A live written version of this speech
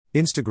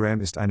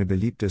Instagram ist eine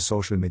beliebte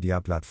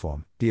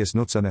Social-Media-Plattform, die es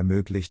Nutzern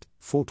ermöglicht,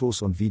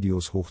 Fotos und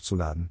Videos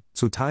hochzuladen,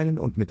 zu teilen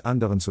und mit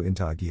anderen zu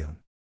interagieren.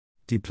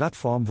 Die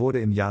Plattform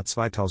wurde im Jahr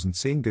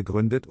 2010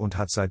 gegründet und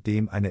hat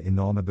seitdem eine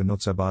enorme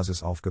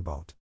Benutzerbasis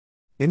aufgebaut.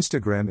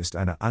 Instagram ist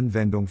eine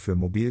Anwendung für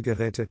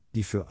Mobilgeräte,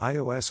 die für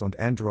iOS und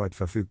Android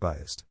verfügbar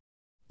ist.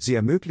 Sie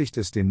ermöglicht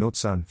es den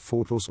Nutzern,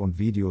 Fotos und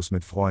Videos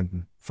mit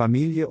Freunden,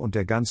 Familie und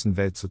der ganzen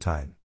Welt zu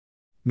teilen.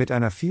 Mit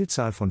einer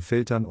Vielzahl von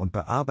Filtern und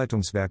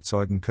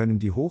Bearbeitungswerkzeugen können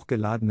die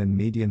hochgeladenen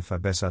Medien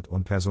verbessert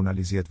und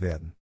personalisiert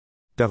werden.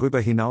 Darüber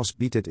hinaus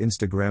bietet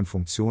Instagram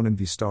Funktionen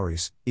wie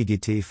Stories,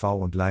 IGTV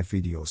und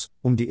Live-Videos,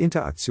 um die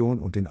Interaktion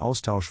und den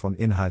Austausch von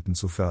Inhalten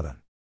zu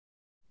fördern.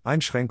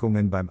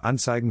 Einschränkungen beim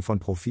Anzeigen von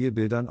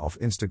Profilbildern auf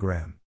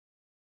Instagram.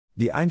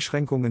 Die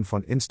Einschränkungen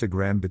von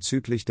Instagram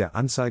bezüglich der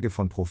Anzeige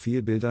von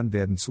Profilbildern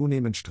werden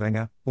zunehmend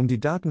strenger, um die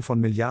Daten von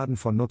Milliarden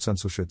von Nutzern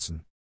zu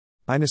schützen.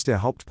 Eines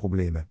der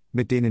Hauptprobleme,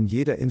 mit denen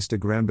jeder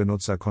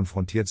Instagram-Benutzer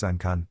konfrontiert sein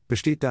kann,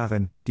 besteht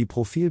darin, die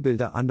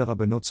Profilbilder anderer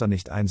Benutzer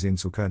nicht einsehen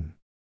zu können.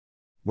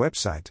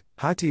 Website: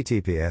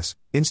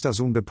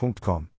 https://instazoomde.com